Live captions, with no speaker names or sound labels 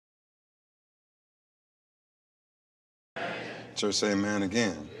Church, say amen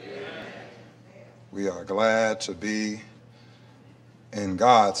again. Amen. We are glad to be in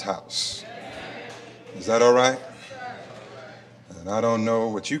God's house. Is that all right? And I don't know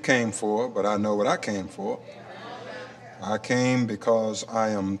what you came for, but I know what I came for. I came because I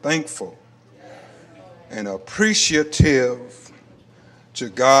am thankful and appreciative to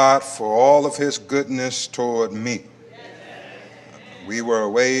God for all of his goodness toward me. We were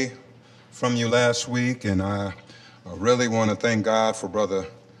away from you last week, and I really want to thank God for Brother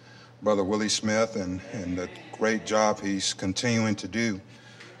Willie Smith and the great job he's continuing to do.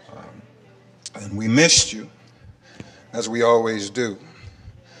 And we missed you, as we always do.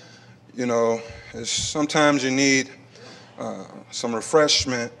 You know, sometimes you need some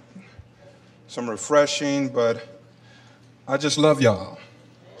refreshing, but I just love y'all,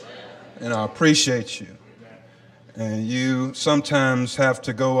 and I appreciate you. And you sometimes have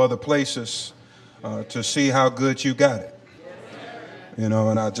to go other places to see how good you got it. You know,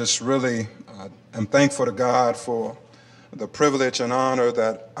 and I just really am thankful to God for the privilege and honor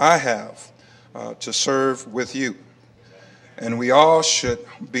that I have to serve with you. And we all should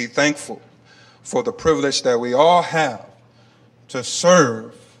be thankful for the privilege that we all have to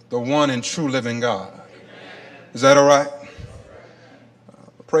serve the one and true living God. Is that all right?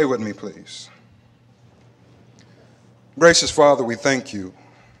 Pray with me, please. Gracious Father, we thank you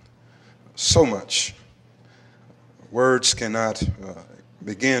so much. Words cannot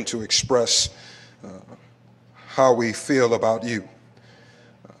begin to express how we feel about you,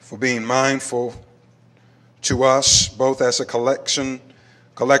 for being mindful to us, both as a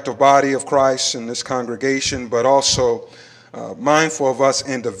collective body of Christ in this congregation, but also mindful of us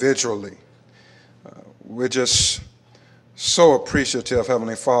individually. We're just so appreciative,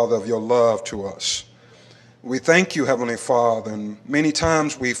 Heavenly Father, of your love to us. We thank you, Heavenly Father, and many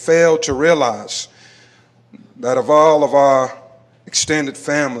times we fail to realize that of all of our extended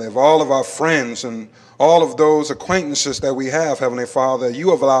family, of all of our friends, and all of those acquaintances that we have, Heavenly Father, you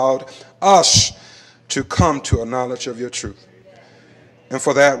have allowed us to come to a knowledge of your truth. And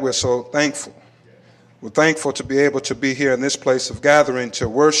for that, we're so thankful. We're thankful to be able to be here in this place of gathering to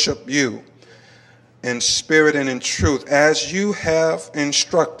worship you in spirit and in truth, as you have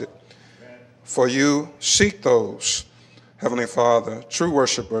instructed. For you seek those, Heavenly Father, true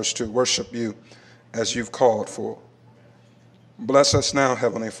worshipers, to worship you as you've called for. Bless us now,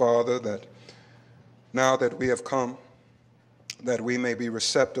 Heavenly Father, that now that we have come, that we may be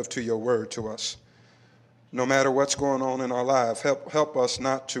receptive to your word to us. No matter what's going on in our life, help us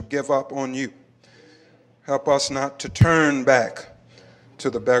not to give up on you. Help us not to turn back to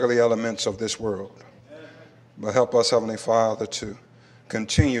the beggarly elements of this world. But help us, Heavenly Father, to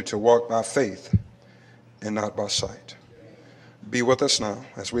continue to walk by faith and not by sight. Be with us now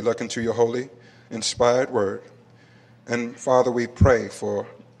as we look into your holy, inspired word. And Father, we pray for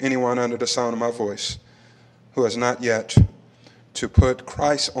anyone under the sound of my voice who has not yet to put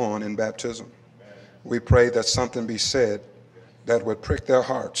Christ on in baptism. We pray that something be said that would prick their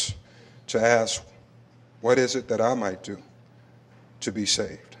hearts to ask, what is it that I might do to be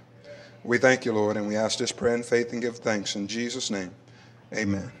saved? We thank you, Lord, and we ask this prayer in faith and give thanks in Jesus' name.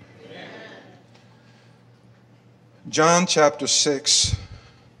 Amen. Amen. John chapter 6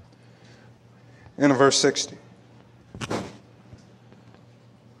 and verse 60.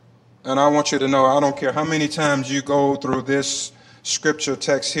 And I want you to know, I don't care how many times you go through this scripture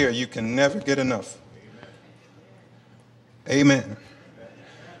text here, you can never get enough. Amen.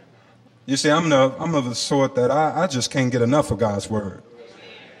 You see, I'm of the sort that I just can't get enough of God's word.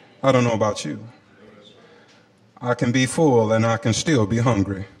 I don't know about you. I can be full and I can still be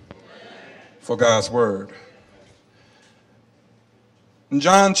hungry for God's word. In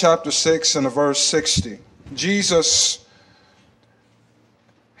John chapter 6 and verse 60, Jesus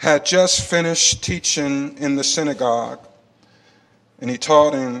had just finished teaching in the synagogue, and he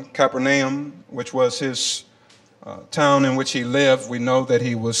taught in Capernaum, which was his town in which he lived. We know that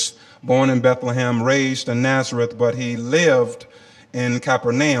he was born in Bethlehem, raised in Nazareth, but he lived in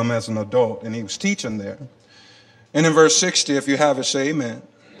Capernaum as an adult, and he was teaching there. And in verse 60, if you have it, say amen.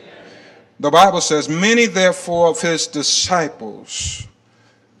 Amen. The Bible says, many therefore of his disciples,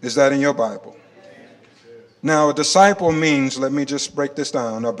 is that in your Bible? Now, a disciple means, let me just break this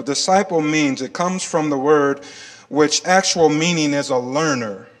down. A disciple means, it comes from the word which actual meaning is a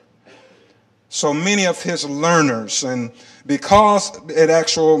learner. So many of his learners, and because it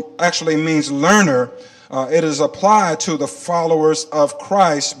actually means learner, it is applied to the followers of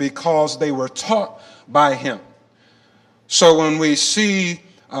Christ because they were taught by him. So when we see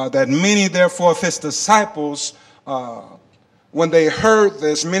that many, therefore, of his disciples when they heard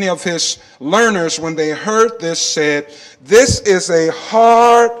this, many of his learners, when they heard this, said, "This is a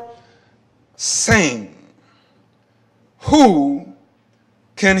hard saying. Who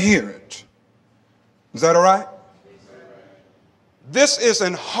can hear it?" Is that all right? This is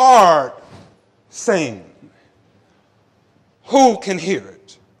an hard saying. Who can hear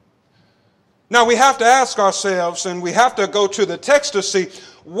it? Now we have to ask ourselves, and we have to go to the text to see,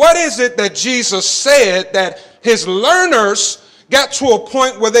 what is it that Jesus said that his learners got to a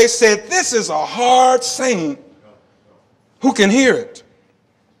point where they said, this is a hard saying. Who can hear it?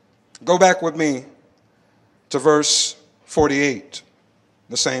 Go back with me to verse 48,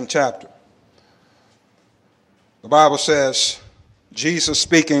 the same chapter. The Bible says, Jesus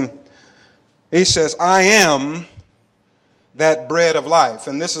speaking, he says, "I am that bread of life."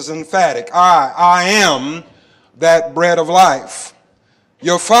 And this is emphatic. I am that bread of life.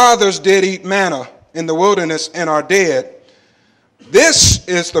 Your fathers did eat manna in the wilderness and are dead. This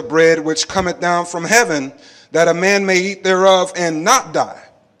is the bread which cometh down from heaven, that a man may eat thereof and not die.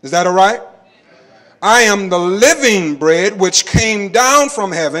 Is that all right? I am the living bread which came down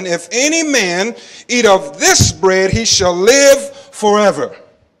from heaven. If any man eat of this bread, he shall live forever.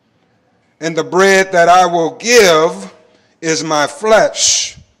 And the bread that I will give is my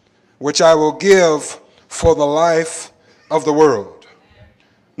flesh, which I will give for the life of the world.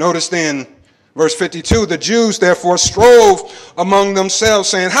 Notice then, verse 52, the Jews therefore strove among themselves,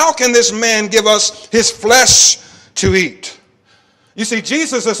 saying, "How can this man give us his flesh to eat?" You see,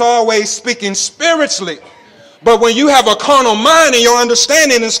 Jesus is always speaking spiritually. But when you have a carnal mind and your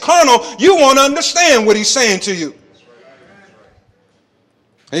understanding is carnal, you won't understand what he's saying to you.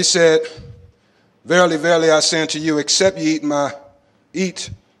 He said, "Verily, verily, I say unto you, except ye eat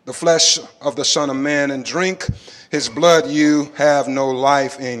the flesh of the Son of Man and drink his blood, you have no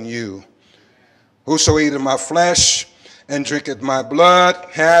life in you. Whoso eateth my flesh and drinketh my blood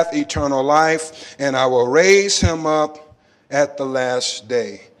hath eternal life, and I will raise him up at the last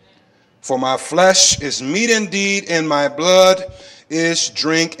day. For my flesh is meat indeed, and my blood is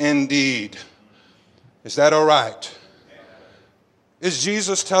drink indeed." Is that all right? Is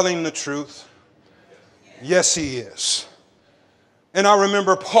Jesus telling the truth? Yes, he is. And I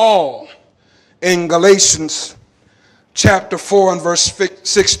remember Paul in Galatians chapter 4 and verse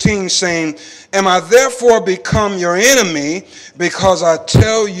 16 saying, "Am I therefore become your enemy because I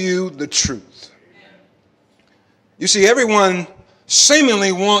tell you the truth?" You see, everyone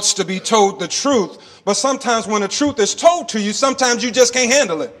seemingly wants to be told the truth, but sometimes when the truth is told to you, sometimes you just can't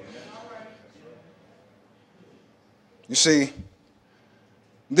handle it. You see,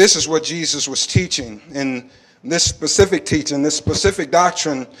 this is what Jesus was teaching. In this specific teaching, this specific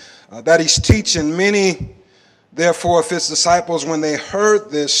doctrine that he's teaching, many, therefore, of his disciples, when they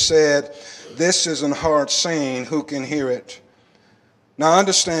heard this, said, "This is an hard saying. Who can hear it?" Now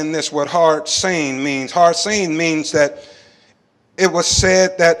understand this, what hard saying means. Hard saying means that it was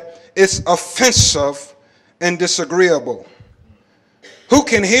said that it's offensive and disagreeable. Who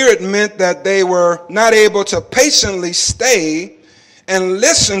can hear it meant that they were not able to patiently stay and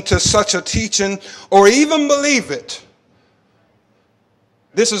listen to such a teaching or even believe it.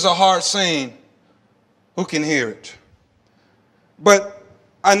 This is a hard saying. Who can hear it? But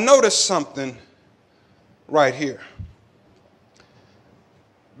I noticed something right here.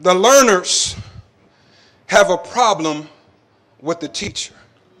 The learners have a problem with the teacher.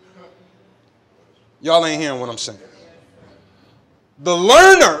 Y'all ain't hearing what I'm saying. The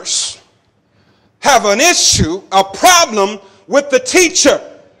learners have an issue, a problem with the teacher.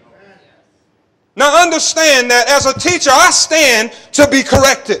 Now understand that as a teacher, I stand to be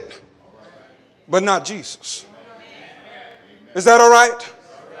corrected, but not Jesus. Is that all right?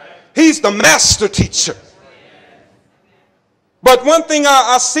 He's the master teacher. But one thing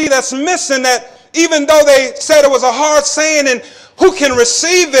I see that's missing, that even though they said it was a hard saying and who can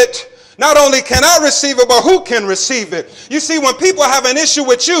receive it, not only can I receive it, but who can receive it? You see, when people have an issue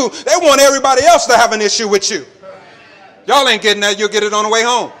with you, they want everybody else to have an issue with you. Y'all ain't getting that. You'll get it on the way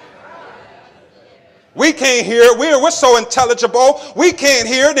home. We can't hear it. We're so intelligible. We can't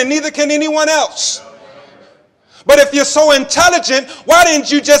hear it, and neither can anyone else. But if you're so intelligent, why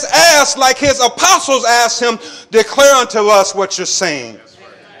didn't you just ask like his apostles asked him, "Declare unto us what you're saying.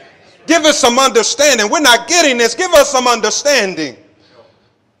 Give us some understanding. We're not getting this. Give us some understanding."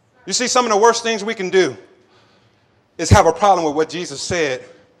 You see, some of the worst things we can do is have a problem with what Jesus said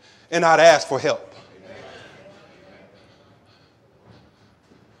and not ask for help.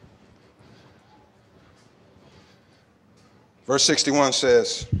 Verse 61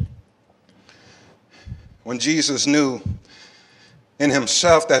 says, when Jesus knew in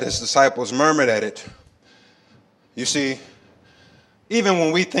himself that his disciples murmured at it. You see, even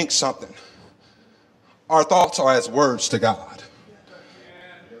when we think something, our thoughts are as words to God.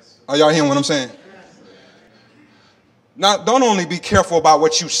 Are y'all hearing what I'm saying? Now, don't only be careful about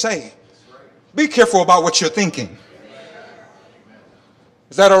what you say. Be careful about what you're thinking.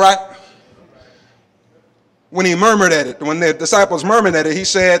 Is that all right? When he murmured at it, when the disciples murmured at it, he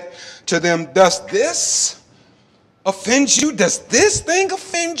said to them, does this offend you? Does this thing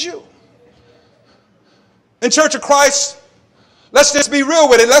offend you? In Church of Christ, let's just be real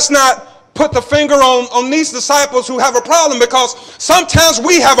with it. Let's not put the finger on these disciples who have a problem, because sometimes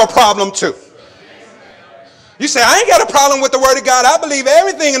we have a problem too. You say, I ain't got a problem with the Word of God. I believe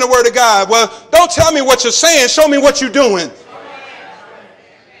everything in the Word of God. Well, don't tell me what you're saying. Show me what you're doing.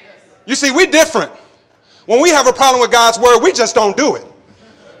 You see, we're different. When we have a problem with God's Word, we just don't do it.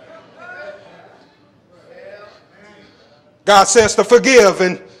 God says to forgive,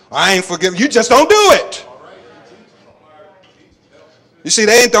 and I ain't forgiven. You just don't do it. You see,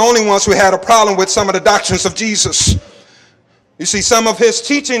 they ain't the only ones who had a problem with some of the doctrines of Jesus. You see, some of his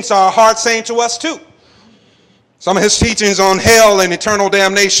teachings are a hard saying to us too. Some of his teachings on hell and eternal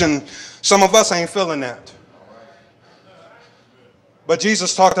damnation, some of us ain't feeling that. But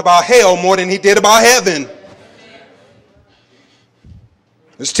Jesus talked about hell more than he did about heaven.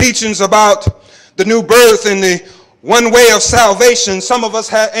 His teachings about the new birth and the one way of salvation, some of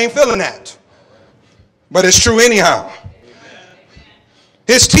us ain't feeling that. But it's true anyhow.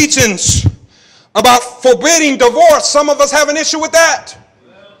 His teachings about forbidding divorce, some of us have an issue with that.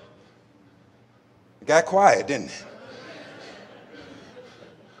 It got quiet, didn't it?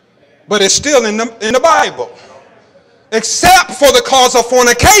 But it's still in the Bible. Except for the cause of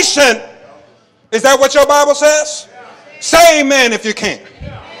fornication. Is that what your Bible says? Say amen if you can.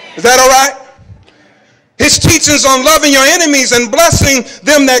 Is that all right? His teachings on loving your enemies and blessing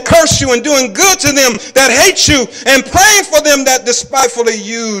them that curse you and doing good to them that hate you and praying for them that despitefully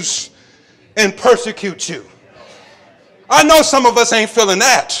use and persecute you. I know some of us ain't feeling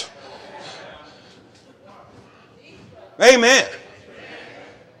that. Amen.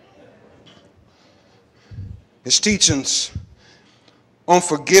 His teachings on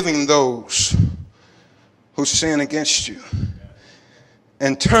forgiving those who sin against you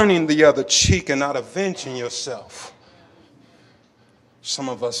and turning the other cheek and not avenging yourself. Some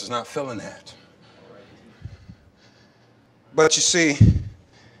of us is not feeling that. But you see,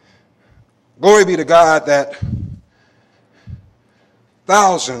 glory be to God that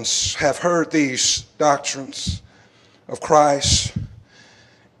thousands have heard these doctrines of Christ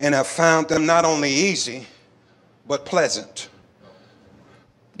and have found them not only easy, but pleasant.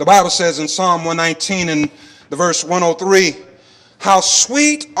 The Bible says in Psalm 119 and the verse 103, how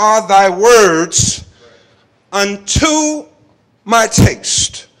sweet are thy words unto my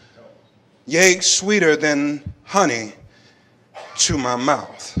taste, yea, sweeter than honey to my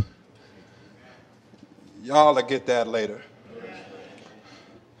mouth. Y'all will get that later.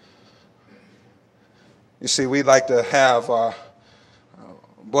 You see, we like to have our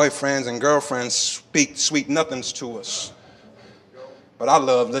boyfriends and girlfriends speak sweet nothings to us. But I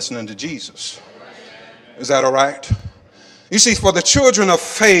love listening to Jesus. Is that all right? You see, for the children of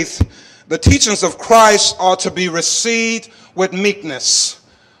faith, the teachings of Christ are to be received with meekness.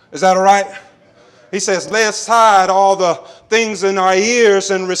 Is that all right? He says, lay aside all the things in our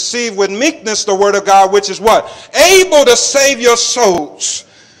ears and receive with meekness the word of God, which is what? Able to save your souls.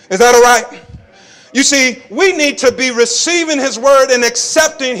 Is that all right? You see, we need to be receiving his word and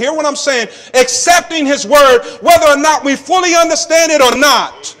accepting, hear what I'm saying, accepting his word, whether or not we fully understand it or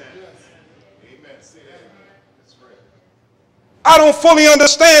not. I don't fully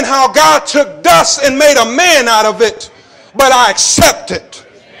understand how God took dust and made a man out of it, but I accept it.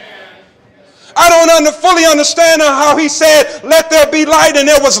 I don't fully understand how he said, let there be light, and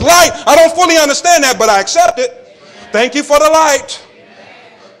there was light. I don't fully understand that, but I accept it. Thank you for the light.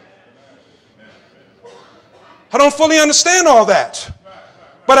 I don't fully understand all that,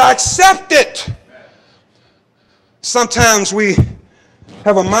 but I accept it. Sometimes we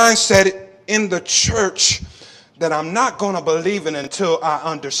have a mindset in the church that I'm not going to believe it until I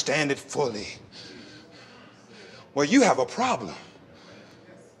understand it fully. Well, you have a problem,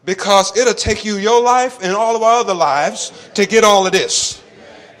 because it'll take you your life and all of our other lives to get all of this.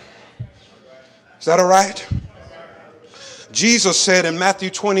 Is that all right? Jesus said in Matthew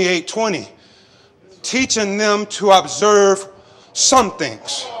 28:20, teaching them to observe some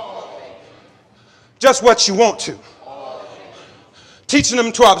things. Just what you want to. Teaching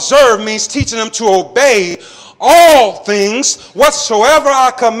them to observe means teaching them to obey all things whatsoever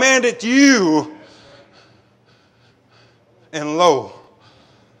I commanded you. And lo,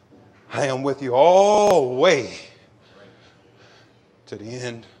 I am with you all the way to the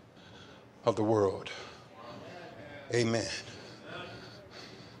end of the world. Amen.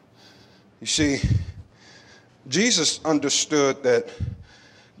 You see, Jesus understood that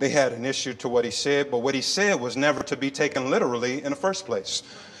they had an issue to what he said, but what he said was never to be taken literally in the first place.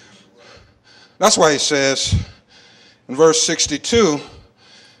 That's why he says in verse 62,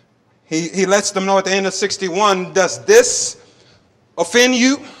 he lets them know at the end of 61, does this offend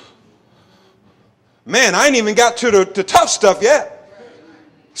you? Man, I ain't even got to the tough stuff yet.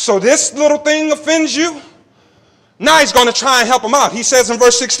 So this little thing offends you? Now he's going to try and help them out. He says in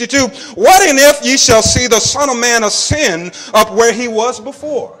verse 62, what and if ye shall see the Son of Man ascend up where he was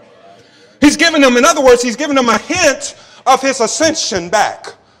before? He's giving them, in other words, he's giving them a hint of his ascension back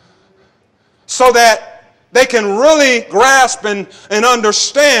so that they can really grasp and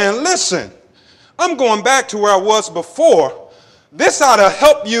understand, listen, I'm going back to where I was before. This ought to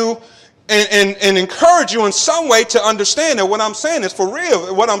help you and encourage you in some way to understand that what I'm saying is for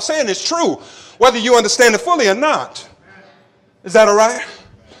real. What I'm saying is true, whether you understand it fully or not. Is that all right?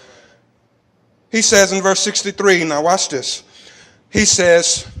 He says in verse 63, now watch this. He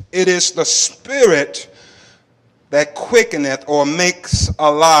says, it is the Spirit that quickeneth or makes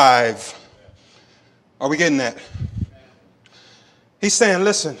alive. Are we getting that? He's saying,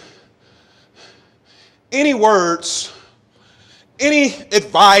 listen, any words, any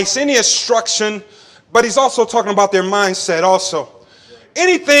advice, any instruction, but he's also talking about their mindset also.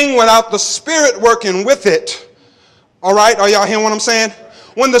 Anything without the Spirit working with it, all right? Are y'all hearing what I'm saying?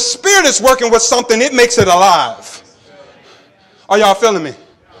 When the Spirit is working with something, it makes it alive. Are y'all feeling me?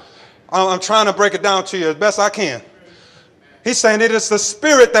 I'm trying to break it down to you as best I can. He's saying it is the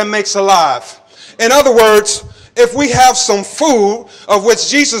Spirit that makes alive. In other words, if we have some food, of which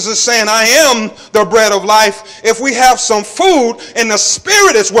Jesus is saying, I am the bread of life. If we have some food and the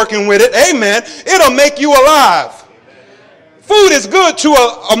Spirit is working with it, amen, it'll make you alive. Food is good to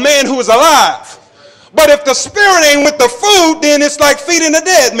a man who is alive. But if the Spirit ain't with the food, then it's like feeding a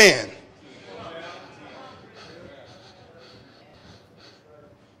dead man.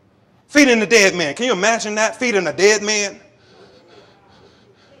 Feeding a dead man. Can you imagine that? Feeding a dead man?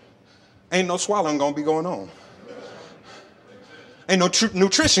 Ain't no swallowing going to be going on. Ain't no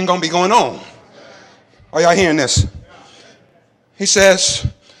nutrition going to be going on. Are y'all hearing this? He says,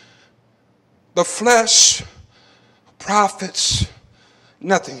 the flesh profits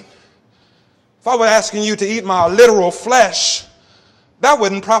nothing. If I were asking you to eat my literal flesh, that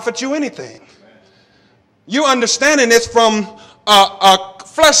wouldn't profit you anything. You understanding this from a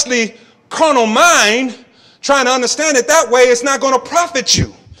fleshly, carnal mind, trying to understand it that way, it's not going to profit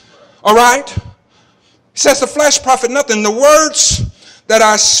you. All right? He says the flesh profit nothing. The words that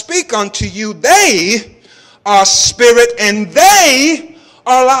I speak unto you, they are spirit and they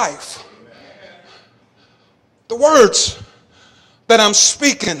are life. The words that I'm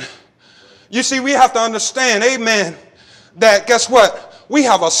speaking. You see, we have to understand, amen, that guess what? We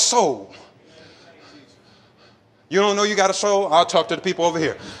have a soul. You don't know you got a soul? I'll talk to the people over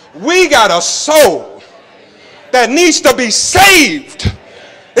here. We got a soul that needs to be saved.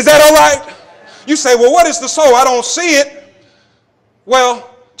 Is that all right? You say, well, what is the soul? I don't see it.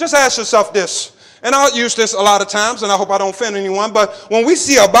 Well, just ask yourself this. And I'll use this a lot of times, and I hope I don't offend anyone. But when we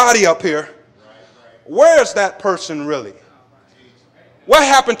see a body up here, where's that person really? What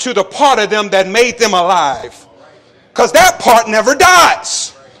happened to the part of them that made them alive? Because that part never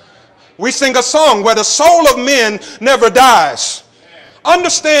dies. We sing a song where the soul of men never dies.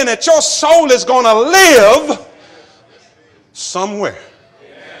 Understand that your soul is going to live somewhere.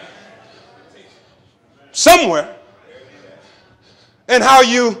 Somewhere. And how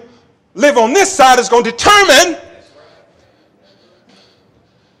you live on this side is going to determine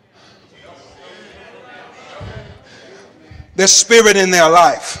their spirit in their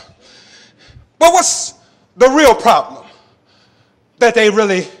life. But what's the real problem? That they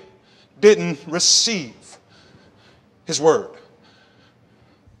really didn't receive his word.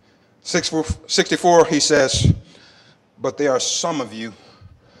 64, he says, but there are some of you,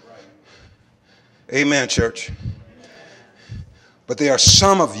 amen, church, but there are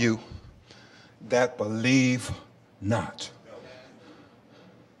some of you that believe not.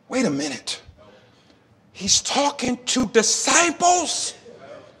 Wait a minute. He's talking to disciples.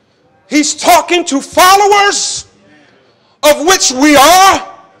 He's talking to followers, of which we are.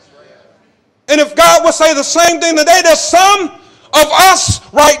 And if God would say the same thing today, there's some of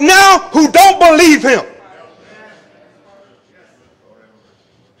us right now who don't believe him.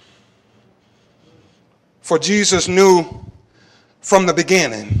 For Jesus knew from the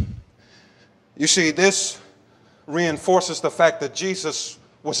beginning. You see, this reinforces the fact that Jesus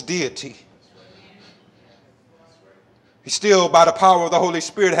was deity. He still, by the power of the Holy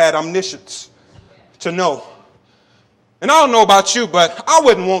Spirit, had omniscience to know. And I don't know about you, but I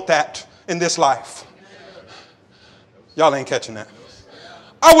wouldn't want that in this life. Y'all ain't catching that.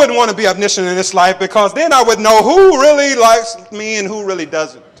 I wouldn't want to be omniscient in this life, because then I would know who really likes me and who really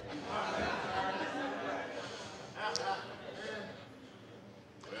doesn't.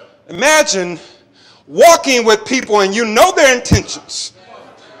 Imagine walking with people and you know their intentions,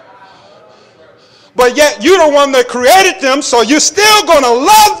 but yet you're the one that created them, so you're still going to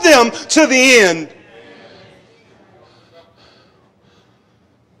love them to the end.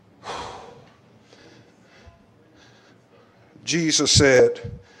 Jesus said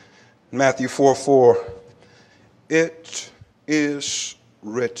in Matthew 4:4, "It is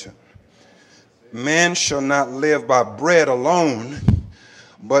written, man shall not live by bread alone,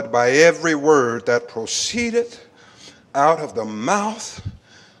 but by every word that proceedeth out of the mouth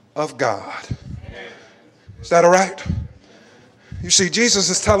of God." Is that all right? You see, Jesus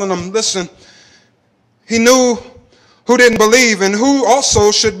is telling them, listen, he knew who didn't believe and who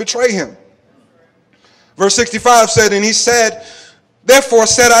also should betray him. Verse 65 said, and he said, "Therefore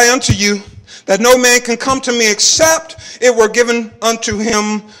said I unto you, that no man can come to me except it were given unto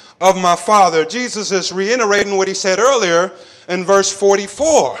him of my Father." Jesus is reiterating what he said earlier in verse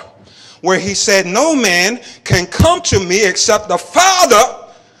 44, where he said, "No man can come to me except the Father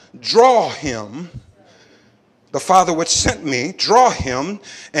draw him. The Father which sent me, draw him,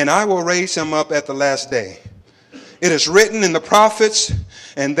 and I will raise him up at the last day. It is written in the prophets,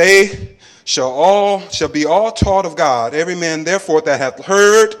 and they shall be all taught of God. Every man therefore that hath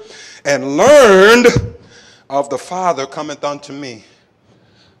heard and learned of the Father cometh unto me."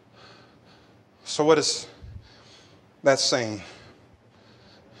 So what is that saying?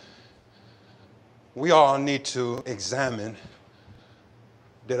 We all need to examine,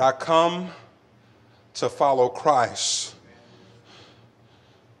 did I come to follow Christ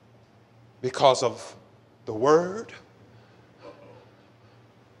because of the word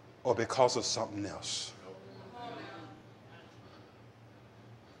or because of something else?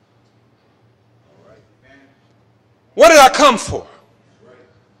 What did I come for?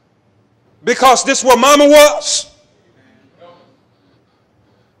 Because this is where mama was?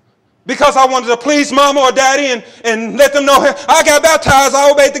 Because I wanted to please mama or daddy and let them know, I got baptized,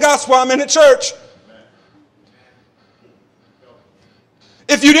 I obeyed the gospel, I'm in the church.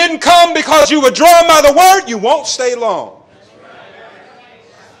 If you didn't come because you were drawn by the word, you won't stay long.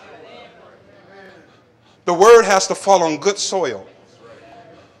 The word has to fall on good soil.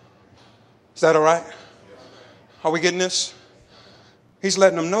 Is that all right? Are we getting this? He's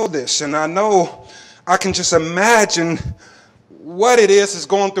letting them know this. And I know I can just imagine what it is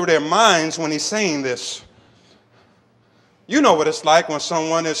going through their minds when he's saying this. You know what it's like when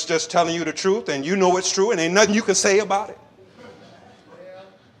someone is just telling you the truth and you know it's true and ain't nothing you can say about it.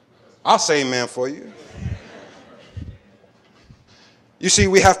 I'll say amen for you. You see,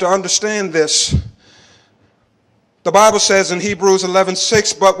 we have to understand this. The Bible says in Hebrews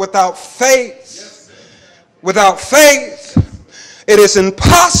 11:6, "But without faith, it is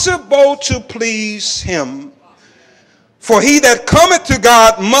impossible to please him. For he that cometh to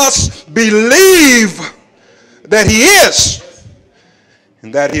God must believe that he is,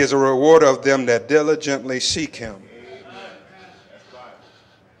 and that he is a rewarder of them that diligently seek him."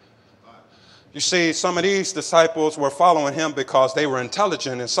 You see, some of these disciples were following him because they were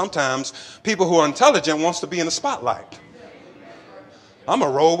intelligent, and sometimes people who are intelligent wants to be in the spotlight. I'm going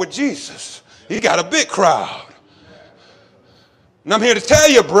to roll with Jesus. He got a big crowd. And I'm here to tell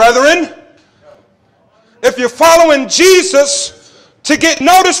you, brethren, if you're following Jesus to get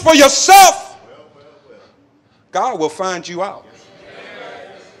noticed for yourself, God will find you out.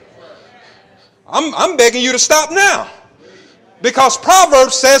 I'm begging you to stop now. Because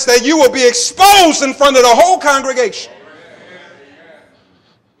Proverbs says that you will be exposed in front of the whole congregation.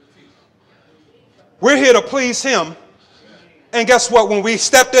 We're here to please him. And guess what? When we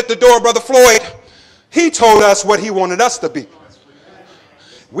stepped at the door, Brother Floyd, he told us what he wanted us to be.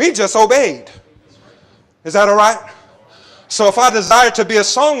 We just obeyed. Is that all right? So if I desire to be a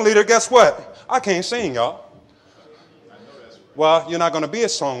song leader, guess what? I can't sing, y'all. Well, you're not going to be a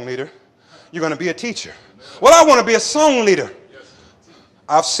song leader. You're going to be a teacher. Well, I want to be a song leader.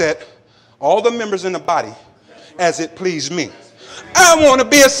 I've set all the members in the body as it pleased me. I want to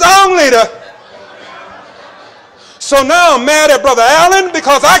be a song leader. So now I'm mad at Brother Allen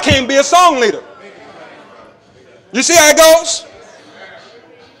because I can't be a song leader. You see how it goes?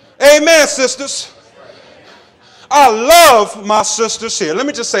 Amen, sisters. I love my sisters here. Let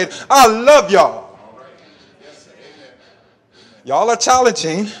me just say, I love y'all. Y'all are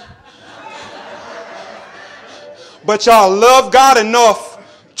challenging. but y'all love God enough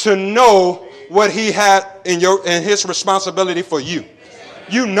to know what he had in his responsibility for you.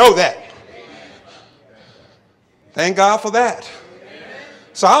 You know that. Thank God for that.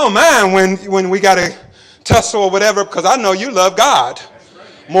 So I don't mind when we got to tussle or whatever, because I know you love God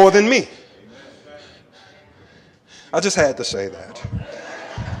more than me. I just had to say that.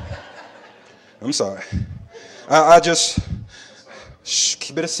 I'm sorry. I just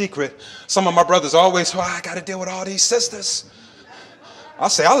keep it a secret. Some of my brothers always, I got to deal with all these sisters. I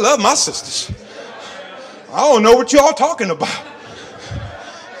say, I love my sisters. I don't know what y'all talking about.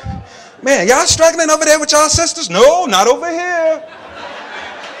 Man, y'all struggling over there with y'all sisters? No, not over here.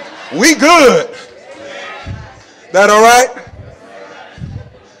 We good. That all right?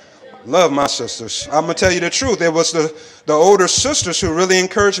 Love my sisters. I'm going to tell you the truth. It was the older sisters who really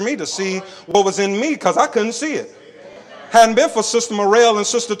encouraged me to see what was in me, because I couldn't see it. Hadn't been for Sister Morel and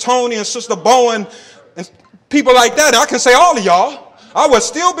Sister Tony and Sister Bowen and people like that, I can say all of y'all, I would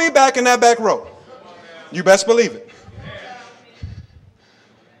still be back in that back row. You best believe it.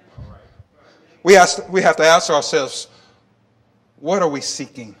 We have to ask ourselves, what are we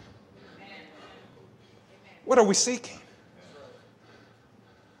seeking? What are we seeking?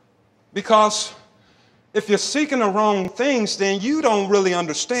 Because if you're seeking the wrong things, then you don't really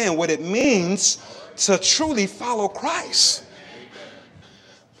understand what it means to truly follow Christ.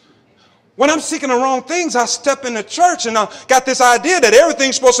 When I'm seeking the wrong things, I step in the church and I got this idea that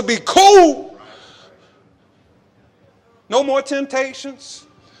everything's supposed to be cool. No more temptations.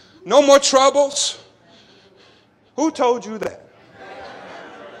 No more troubles. Who told you that?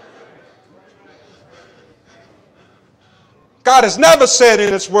 God has never said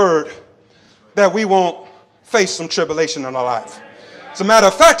in his word that we won't face some tribulation in our life. As a matter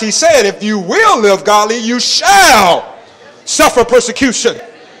of fact, he said, if you will live godly, you shall suffer persecution.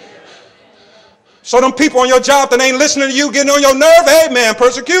 So them people on your job that ain't listening to you, getting on your nerve, hey man,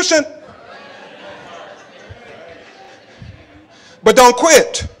 persecution. But don't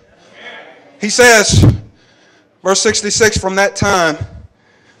quit. He says, verse 66, from that time,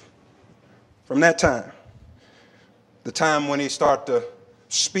 the time when he started to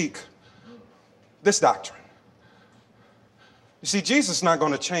speak this doctrine. You see, Jesus is not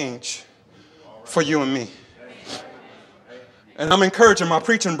going to change for you and me. And I'm encouraging my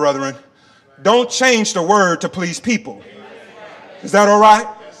preaching brethren, don't change the word to please people. Is that all right?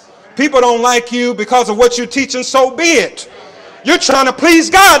 People don't like you because of what you're teaching, so be it. You're trying to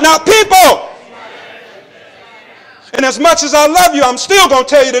please God, not people. And as much as I love you, I'm still going to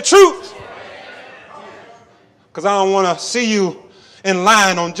tell you the truth. Because I don't want to see you in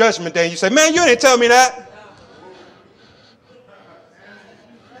line on Judgment Day. You say, man, you didn't tell me that.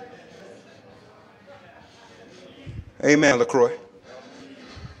 Amen, LaCroix.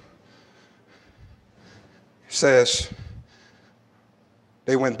 Says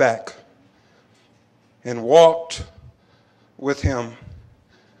they went back and walked with him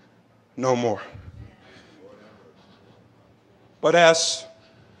no more. But as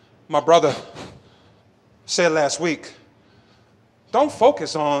my brother said last week, don't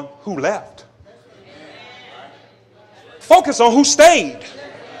focus on who left. Focus on who stayed.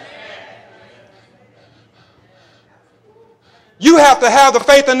 You have to have the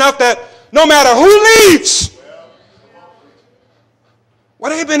faith enough that no matter who leaves,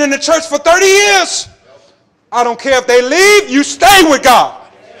 well, they've been in the church for 30 years. I don't care if they leave, you stay with God.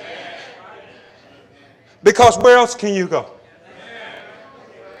 Because where else can you go?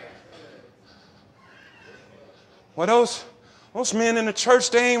 Well, those men in the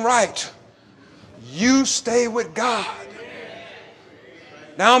church, they ain't right. You stay with God.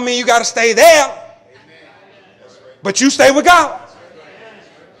 Now, I don't mean you got to stay there, but you stay with God.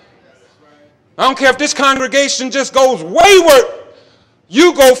 I don't care if this congregation just goes wayward.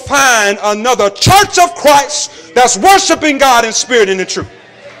 You go find another church of Christ that's worshiping God in spirit and in truth.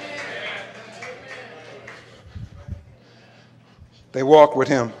 They walk with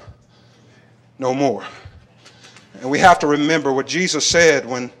him no more. And we have to remember what Jesus said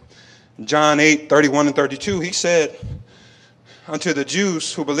when John 8:31 and 32, he said unto the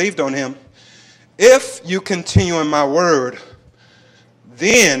Jews who believed on him, if you continue in my word,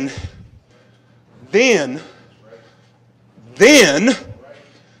 then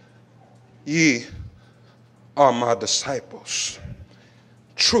ye are my disciples.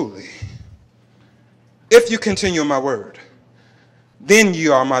 Truly. If you continue in my word, then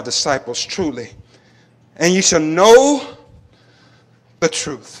you are my disciples truly. And you shall know the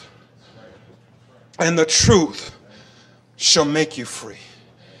truth. And the truth shall make you free.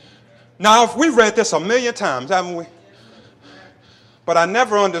 Now, we've read this a million times, haven't we? But I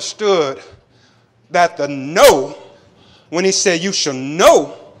never understood that the know when he said you shall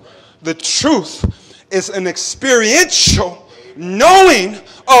know the truth is an experiential knowing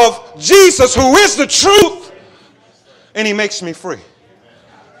of Jesus, who is the truth, and he makes me free.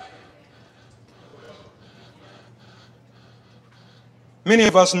 Many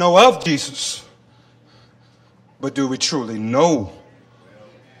of us know of Jesus, but do we truly know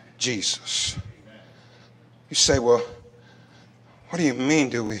Jesus? You say, well, what do you mean,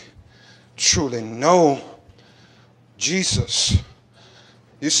 do we truly know Jesus?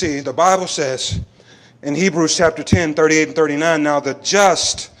 You see, the Bible says in Hebrews chapter 10, 38 and 39, now the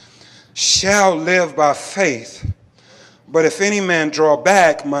just shall live by faith. But if any man draw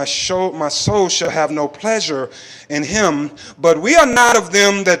back, my soul shall have no pleasure in him. But we are not of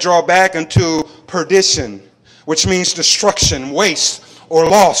them that draw back into perdition, which means destruction, waste, or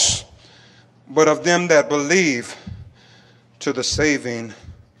loss, but of them that believe to the saving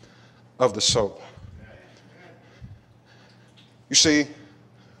of the soul. You see,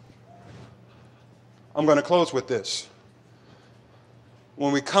 I'm going to close with this.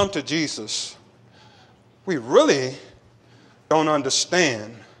 When we come to Jesus, we really don't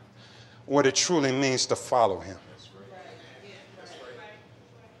understand what it truly means to follow him.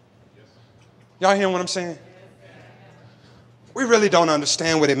 Y'all hear what I'm saying? We really don't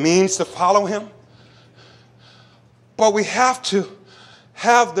understand what it means to follow him. But we have to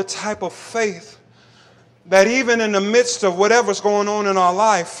have the type of faith that even in the midst of whatever's going on in our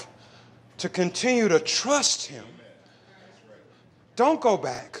life, to continue to trust him. Don't go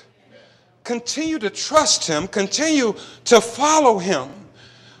back. Continue to trust him. Continue to follow him,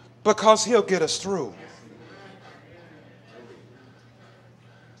 because he'll get us through.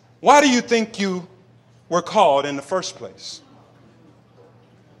 Why do you think you were called in the first place?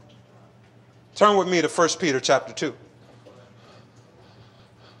 Turn with me to 1 Peter chapter 2.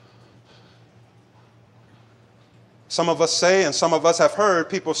 Some of us say, and some of us have heard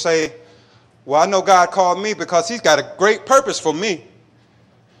people say, well, I know God called me because he's got a great purpose for me.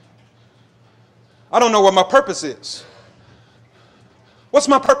 I don't know what my purpose is. What's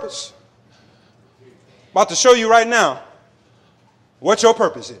my purpose? About to show you right now what your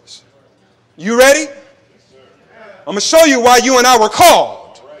purpose is. You ready? I'm going to show you why you and I were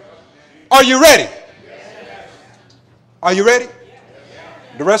called. Are you ready? Are you ready?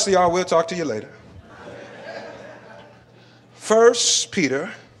 The rest of y'all, we'll talk to you later. 1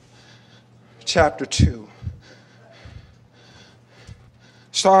 Peter chapter 2,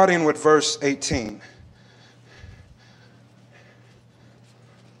 starting with verse 18.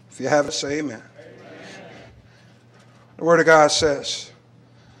 If you have it, say amen. The Word of God says,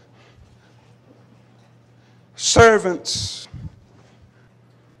 servants,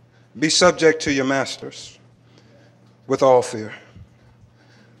 be subject to your masters with all fear,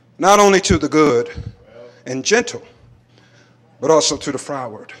 not only to the good and gentle, but also to the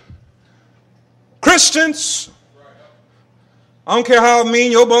froward. Christians, I don't care how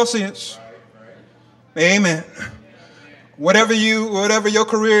mean your boss is. Amen. Whatever your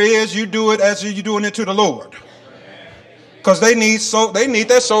career is, you do it as you're doing it to the Lord. Because they need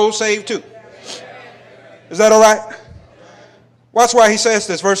their soul saved too. Is that all right? Watch why he says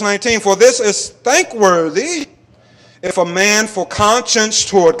this, verse 19. For this is thankworthy if a man for conscience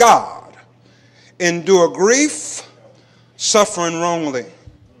toward God endure grief, suffering wrongly.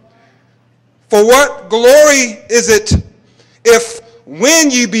 For what glory is it if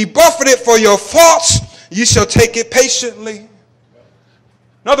when ye be buffeted for your faults, ye shall take it patiently? In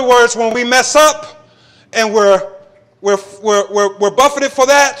other words, when we mess up and we're buffeted for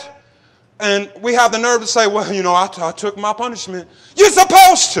that, and we have the nerve to say, well, you know, I took my punishment. You're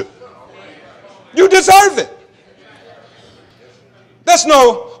supposed to. You deserve it. There's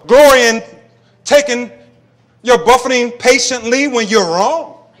no glory in taking your buffeting patiently when you're wrong.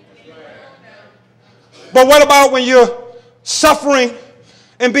 But what about when you're suffering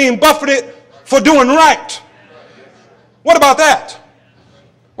and being buffeted for doing right? What about that?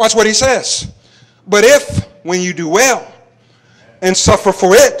 Watch what he says. But if, when you do well and suffer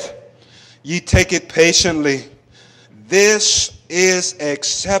for it, ye take it patiently, this is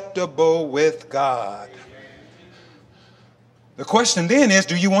acceptable with God. The question then is,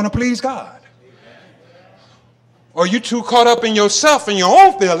 do you want to please God? Or are you too caught up in yourself and your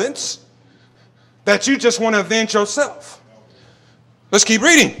own feelings that you just want to avenge yourself? Let's keep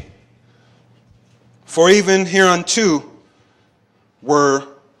reading. For even hereunto were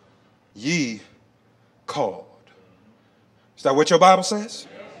ye called. Is that what your Bible says?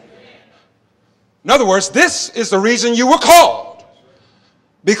 In other words, this is the reason you were called.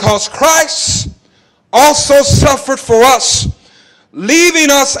 Because Christ also suffered for us, leaving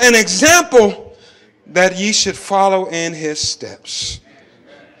us an example that ye should follow in his steps.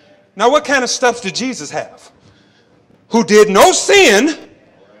 Now, what kind of steps did Jesus have? Who did no sin.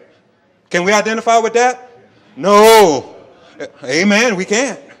 Can we identify with that? No. Amen, we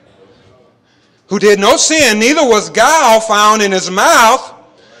can't. Who did no sin, neither was guile found in his mouth.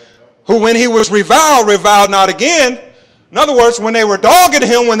 Who when he was reviled, reviled not again. In other words, when they were dogging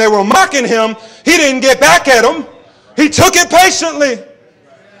him, when they were mocking him, he didn't get back at them. He took it patiently.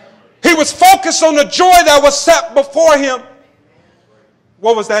 He was focused on the joy that was set before him.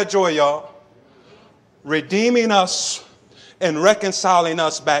 What was that joy, y'all? Redeeming us and reconciling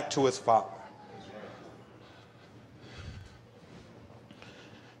us back to his Father.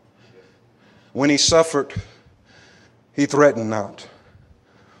 When he suffered, he threatened not,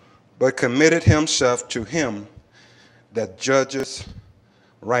 but committed himself to him that judgeth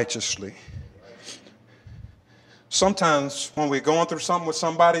righteously. Sometimes when we're going through something with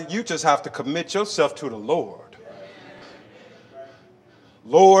somebody, you just have to commit yourself to the Lord.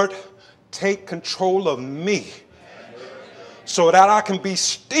 Lord, take control of me so that I can be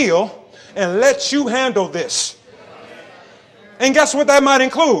still and let you handle this. And guess what that might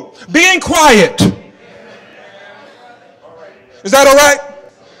include? Being quiet. Is that all right?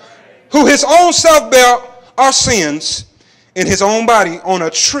 Who his own self bare our sins in his own body on a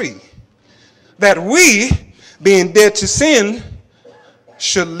tree, that we, being dead to sin,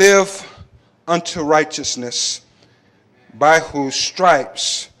 should live unto righteousness, by whose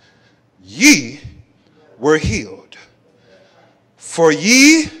stripes ye were healed. For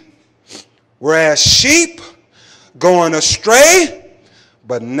ye were as sheep going astray,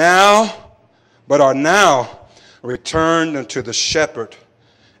 but are now returned unto the shepherd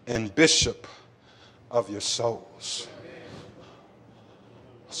and bishop of your souls.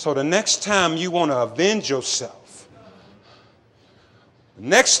 So the next time you want to avenge yourself,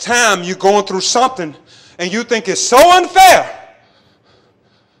 next time you're going through something and you think it's so unfair,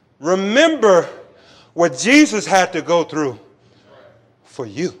 remember what Jesus had to go through for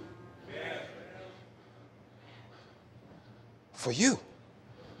you. For you.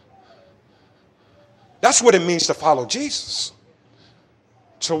 That's what it means to follow Jesus,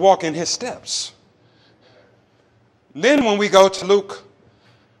 to walk in his steps. Then when we go to Luke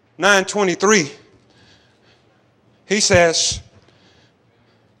 9:23, he says,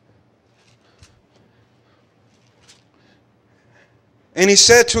 and he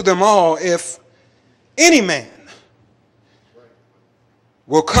said to them all, if any man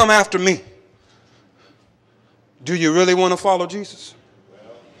will come after me, do you really want to follow Jesus?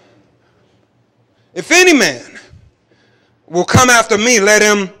 If any man will come after me, let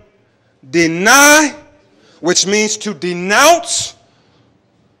him deny, which means to denounce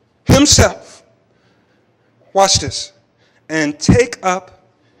himself. Watch this. And take up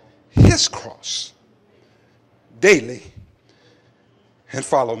his cross daily and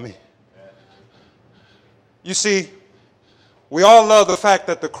follow me. You see, we all love the fact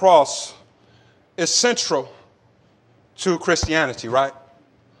that the cross is central to Christianity, right?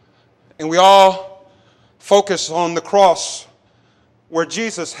 And we all focus on the cross where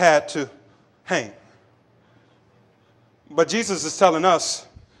Jesus had to hang. But Jesus is telling us,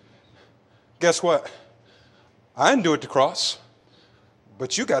 guess what? I didn't do it at the cross,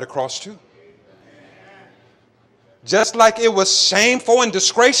 but you got a cross too. Just like it was shameful and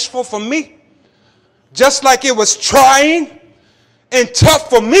disgraceful for me, just like it was trying and tough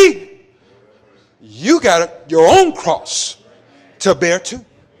for me, you got your own cross to bear too.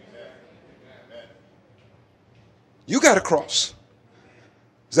 You got a cross.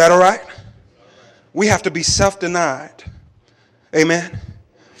 Is that all right? We have to be self-denied. Amen.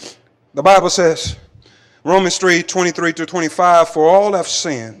 The Bible says, Romans 3:23-25, for all have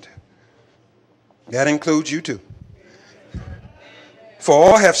sinned. That includes you too. For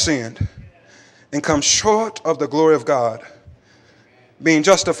all have sinned and come short of the glory of God, being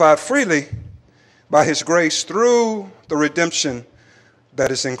justified freely by his grace through the redemption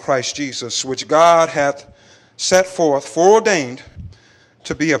that is in Christ Jesus, which God hath set forth, foreordained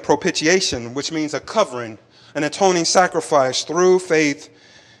to be a propitiation, which means a covering, an atoning sacrifice through faith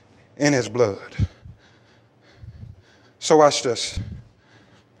in his blood. So watch this.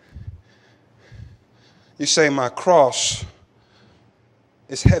 You say, my cross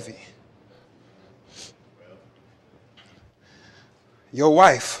is heavy. Your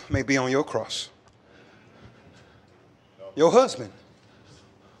wife may be on your cross. Your husband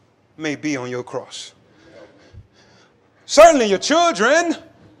may be on your cross. Certainly your children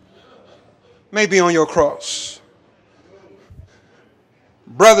may be on your cross.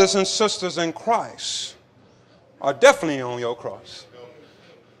 Brothers and sisters in Christ are definitely on your cross.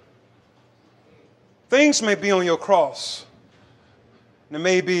 Things may be on your cross, and it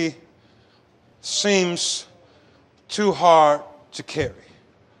maybe seems too hard to carry.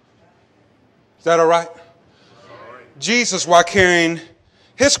 Is that all right? Jesus, while carrying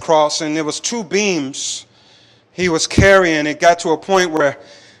his cross, and there was 2 beams he was carrying, it got to a point where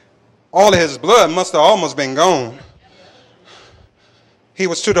all of his blood must have almost been gone. He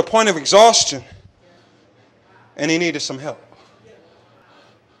was to the point of exhaustion, and he needed some help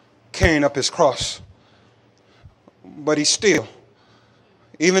carrying up his cross. But he still,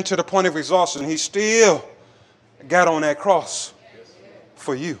 even to the point of exhaustion, he still got on that cross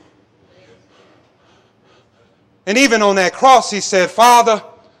for you. And even on that cross, he said, Father,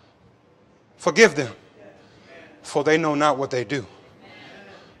 forgive them, for they know not what they do.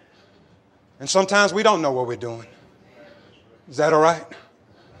 And sometimes we don't know what we're doing. Is that all right?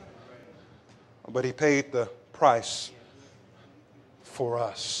 But he paid the price for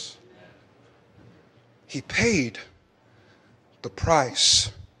us. He paid the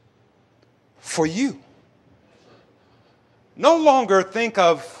price for you. No longer think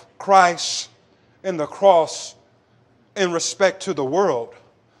of Christ and the cross in respect to the world.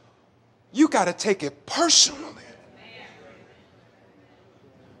 You got to take it personally.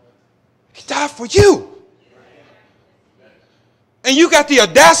 He died for you. And you got the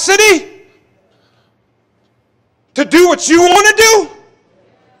audacity to do what you want to do?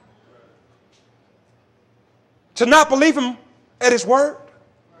 To not believe him at his word?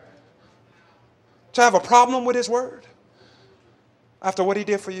 To have a problem with his word after what he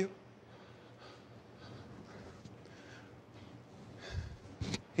did for you?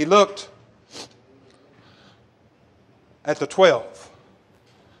 He looked at the 12.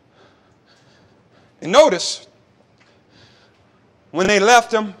 And notice, when they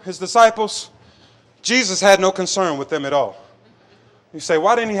left him, his disciples, Jesus had no concern with them at all. You say,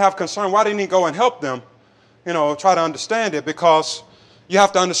 why didn't he have concern? Why didn't he go and help them? You know, try to understand it, because you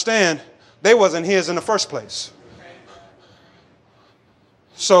have to understand they wasn't his in the first place.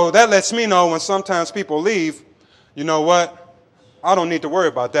 So that lets me know when sometimes people leave, you know what? I don't need to worry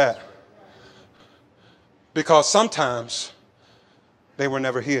about that. Because sometimes they were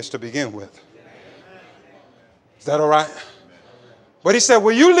never his to begin with. Is that all right? But he said,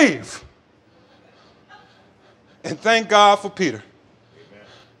 will you leave? And thank God for Peter.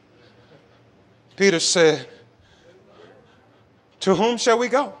 Peter said, to whom shall we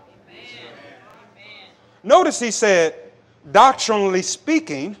go? Notice he said, doctrinally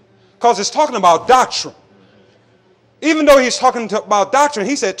speaking, because it's talking about doctrine. Even though he's talking about doctrine,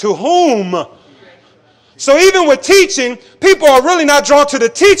 he said, to whom? So even with teaching, people are really not drawn to the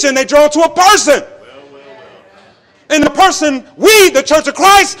teaching, they're drawn to a person. And the person we, the Church of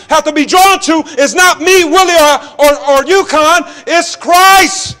Christ, have to be drawn to is not me, Willie, or Yukon. It's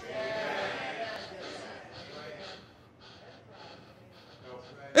Christ.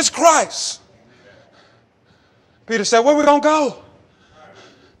 It's Christ. Peter said, where are we going to go?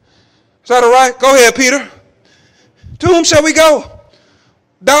 Is that all right? Go ahead, Peter. To whom shall we go?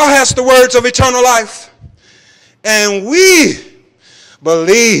 Thou hast the words of eternal life. And we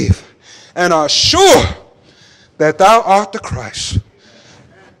believe and are sure that thou art the Christ,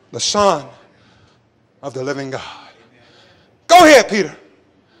 the Son of the living God. Go ahead, Peter.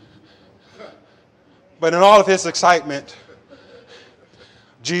 But in all of his excitement,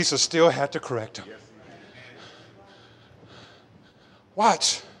 Jesus still had to correct him.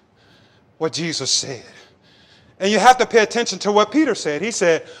 Watch what Jesus said. And you have to pay attention to what Peter said. He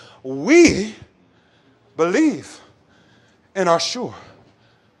said, we believe and are sure.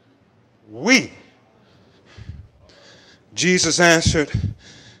 We. Jesus answered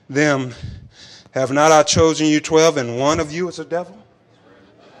them, have not I chosen you 12, and one of you is a devil?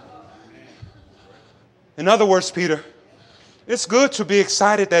 In other words, Peter, it's good to be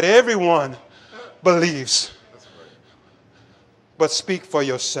excited that everyone believes. But speak for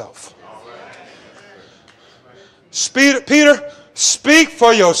yourself. Peter, speak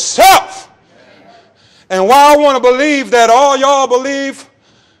for yourself. And while I want to believe that all y'all believe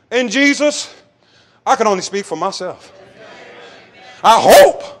in Jesus, I can only speak for myself. I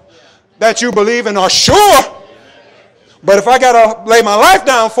hope that you believe and are sure. But if I got to lay my life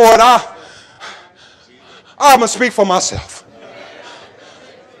down for it, I'm going to speak for myself.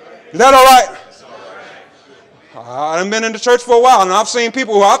 Is that all right? I've been in the church for a while, and I've seen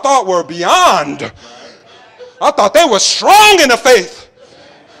people who I thought were beyond. I thought they were strong in the faith.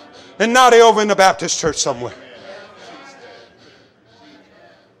 And now they're over in the Baptist church somewhere.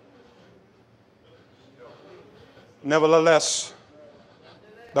 Nevertheless,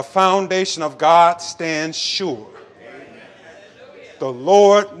 the foundation of God stands sure. The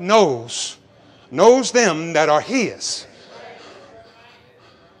Lord knows knows them that are his.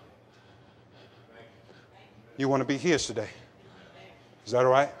 You want to be his today? Is that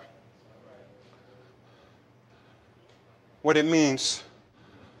all right? What it means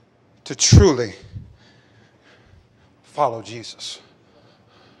to truly follow Jesus.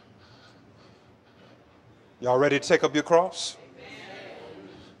 Y'all ready to take up your cross?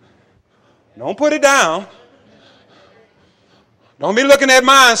 Don't put it down. Don't be looking at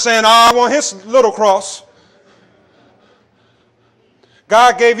mine saying, oh, I want his little cross.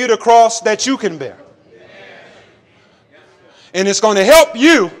 God gave you the cross that you can bear. And it's going to help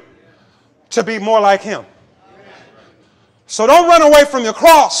you to be more like him. So don't run away from your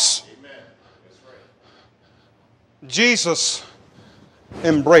cross. Jesus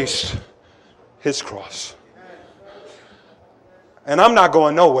embraced his cross. And I'm not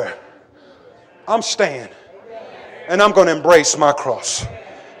going nowhere. I'm staying. And I'm going to embrace my cross.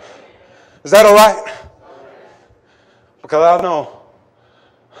 Is that all right? Because I know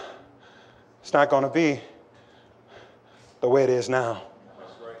it's not going to be the way it is now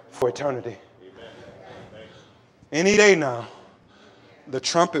for eternity. Any day now, the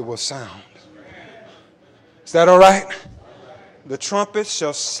trumpet will sound. Is that all right? The trumpet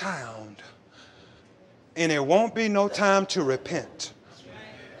shall sound, and it won't be no time to repent.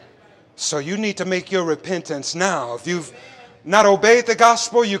 So you need to make your repentance now. If you've not obeyed the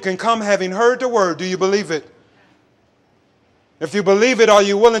gospel, you can come having heard the word. Do you believe it? If you believe it, are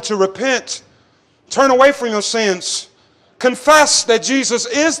you willing to repent? Turn away from your sins. Confess that Jesus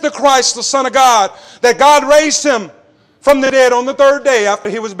is the Christ, the Son of God, that God raised him from the dead on the third day after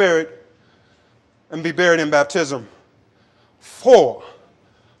he was buried, and be buried in baptism for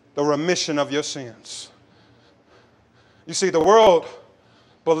the remission of your sins. You see, the world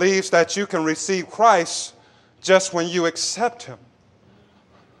believes that you can receive Christ just when you accept him.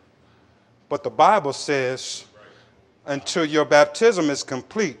 But the Bible says until your baptism is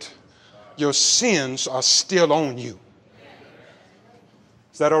complete, your sins are still on you.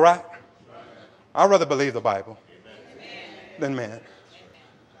 Is that all right? I'd rather believe the Bible than man.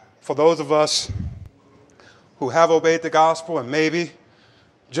 For those of us who have obeyed the gospel and maybe,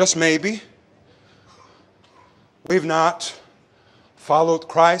 just maybe, we've not followed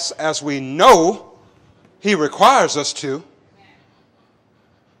Christ as we know he requires us to,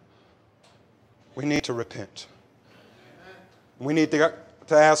 we need to repent. We need to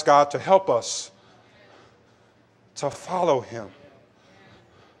ask God to help us to follow him.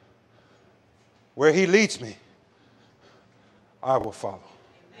 Where he leads me, I will follow.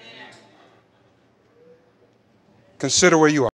 Consider where you are.